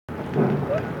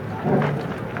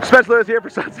Spencer Lewis here for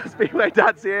Sunset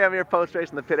Speedway.ca. I'm here post-race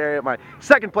in the pit area. My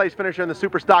second place finisher in the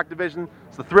super stock division.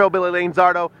 It's the Thrillbilly Lane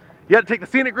Zardo. You had to take the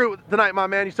scenic route tonight, my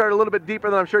man. You started a little bit deeper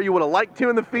than I'm sure you would have liked to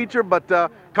in the feature, but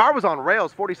car was on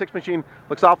rails. 46 machine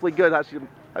looks awfully good.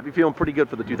 Have you feeling pretty good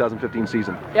for the 2015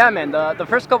 season? Yeah, man. The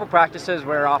first couple practices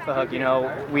were off the hook. You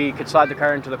know, we could slide the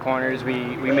car into the corners.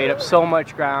 We made up so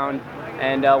much ground.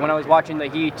 And when I was watching the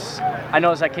heats, I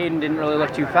noticed that Caden didn't really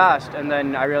look too fast. And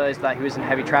then I realized that he was in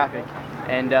heavy traffic.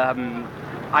 And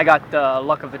I got the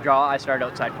luck of the draw. I started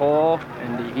outside pole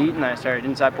in the heat, and I started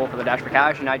inside pole for the Dash for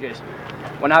Cash. And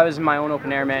when I was in my own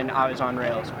open air, man, I was on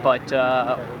rails. But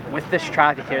with this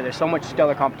traffic here, there's so much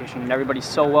stellar competition, and everybody's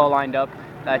so well lined up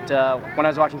that when I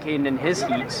was watching Caden in his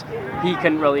heats, he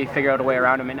couldn't really figure out a way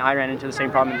around him, and I ran into the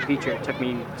same problem in the feature. It took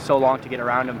me so long to get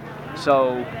around him.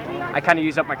 So I kind of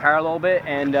used up my car a little bit,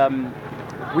 and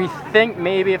we think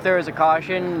maybe if there was a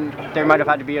caution, there might have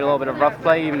had to be a little bit of rough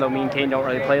play, even though me and Caden don't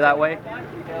really play that way.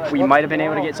 We might have been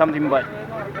able to get something, but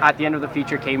at the end of the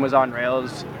feature, Caden was on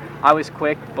rails. I was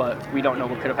quick, but we don't know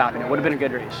what could have happened. It would have been a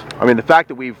good race. I mean, the fact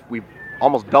that we've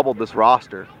almost doubled this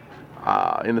roster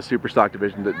in the super stock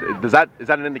division, is that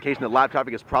an indication that lap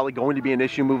traffic is probably going to be an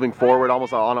issue moving forward,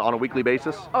 almost on a weekly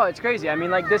basis? Oh, it's crazy. I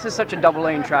mean, like, this is such a double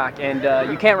lane track, and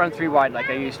you can't run 3 wide like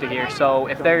I used to here. So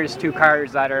if there's 2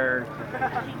 cars that are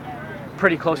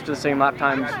pretty close to the same lap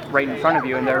times right in front of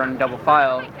you and they're running double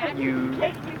file,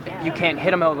 you can't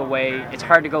hit them out of the way. It's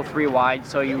hard to go 3 wide,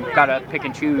 so you've got to pick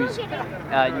and choose.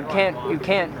 You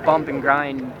can't bump and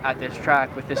grind at this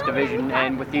track with this division,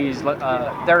 and with these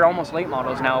they're almost late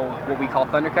models now, what we call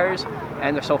thunder cars,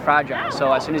 and they're so fragile.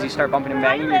 So as soon as you start bumping and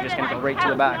banging, you're just going to go right to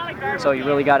the back. So you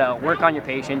really got to work on your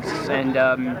patience. And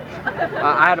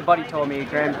I had a buddy told me,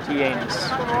 Graham T. Annis,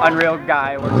 unreal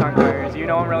guy, works on cars. You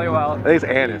know him really well. I think it's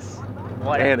Annis.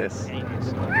 What? Annis.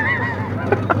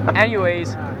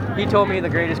 Anyways, he told me the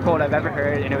greatest quote I've ever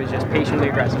heard, and it was just patiently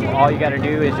aggressive. All you got to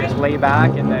do is just lay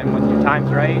back, and then when your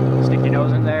time's right, stick your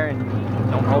nose in there and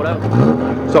don't hold out.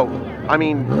 So, I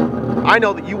mean, I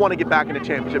know that you want to get back into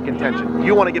championship contention.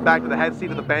 You want to get back to the head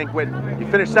seat of the banquet. You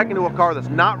finished second to a car that's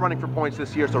not running for points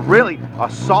this year, so really a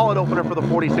solid opener for the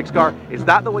 46 car. Is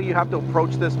that the way you have to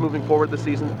approach this moving forward this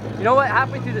season? You know what,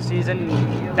 halfway through the season,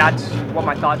 that's what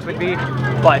my thoughts would be.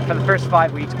 But for the first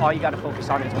 5 weeks, all you got to focus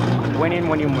on is winning.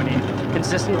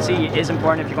 Consistency is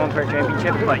important if you're going for a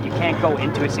championship, but you can't go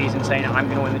into a season saying, I'm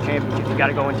going to win the championship. You got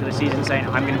to go into the season saying,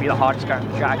 I'm going to be the hottest car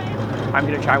on the track. I'm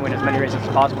going to try and win as many races as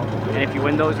possible. And if you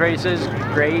win those races,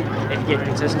 great. If you get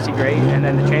consistency, great. And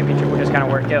then the championship will just kind of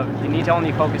work out. You need to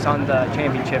only focus on the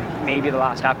championship, maybe the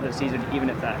last half of the season, even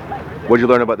if that. What did you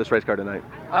learn about this race car tonight?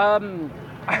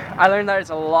 I learned that it's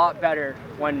a lot better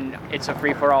when it's a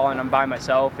free-for-all and I'm by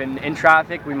myself. And in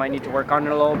traffic, we might need to work on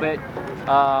it a little bit.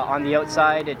 On the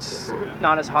outside, it's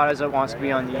not as hot as it wants to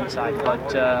be on the inside,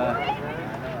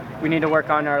 but we need to work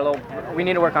on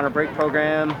our brake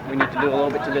program. We need to do a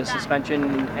little bit to the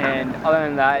suspension, and other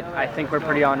than that, I think we're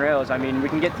pretty on rails. I mean, we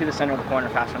can get through the center of the corner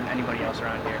faster than anybody else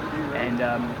around here, and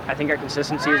I think our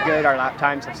consistency is good. Our lap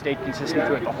times have stayed consistent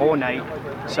through it the whole night,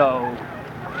 so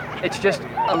it's just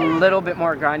a little bit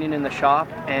more grinding in the shop,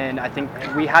 and I think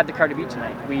we had the car to beat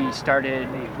tonight. We started,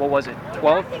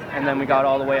 12th, and then we got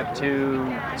all the way up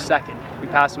to 2nd. We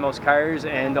passed the most cars,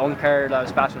 and the only car that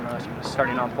was faster than us was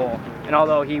starting on pole. And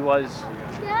although he was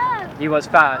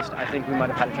fast, I think we might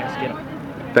have had a chance to get him.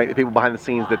 Thank the people behind the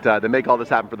scenes that make all this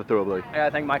happen for the Thrillbilly. I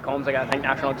gotta thank Mike Holmes, I gotta thank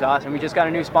National Exhaust, and we just got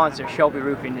a new sponsor, Shelby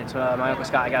Roofing. It's my Uncle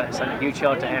Scott. I gotta send a huge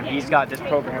shout out to him. He's got this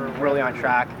program really on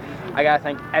track. I gotta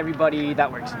thank everybody that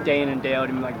works day in and day out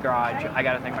in my garage. I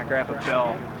gotta thank my grandpa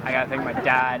Bill. I gotta thank my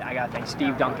dad. I gotta thank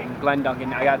Steve Duncan, Glenn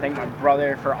Duncan. I gotta thank my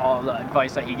brother for all the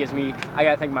advice that he gives me. I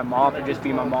gotta thank my mom for just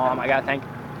being my mom. I gotta thank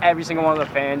every single one of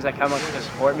the fans that come up to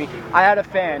support me. I had a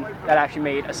fan that actually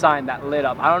made a sign that lit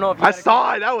up. I don't know if you I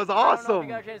saw it. That was awesome.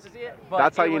 got a chance to see it,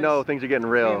 that's how you know things are getting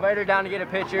real. We invited her down to get a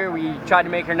picture. We tried to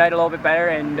make her night a little bit better,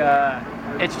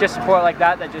 and it's just support like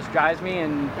that just drives me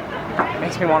and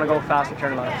makes me want to go fast and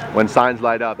turn left. When signs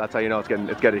light up, that's how you know it's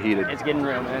getting heated. It's getting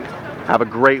real, man. Have a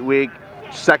great week.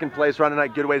 Second place run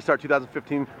tonight. Good way to start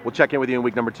 2015. We'll check in with you in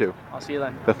week number 2. I'll see you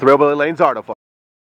then. The Thrillbilly Lane Zardo.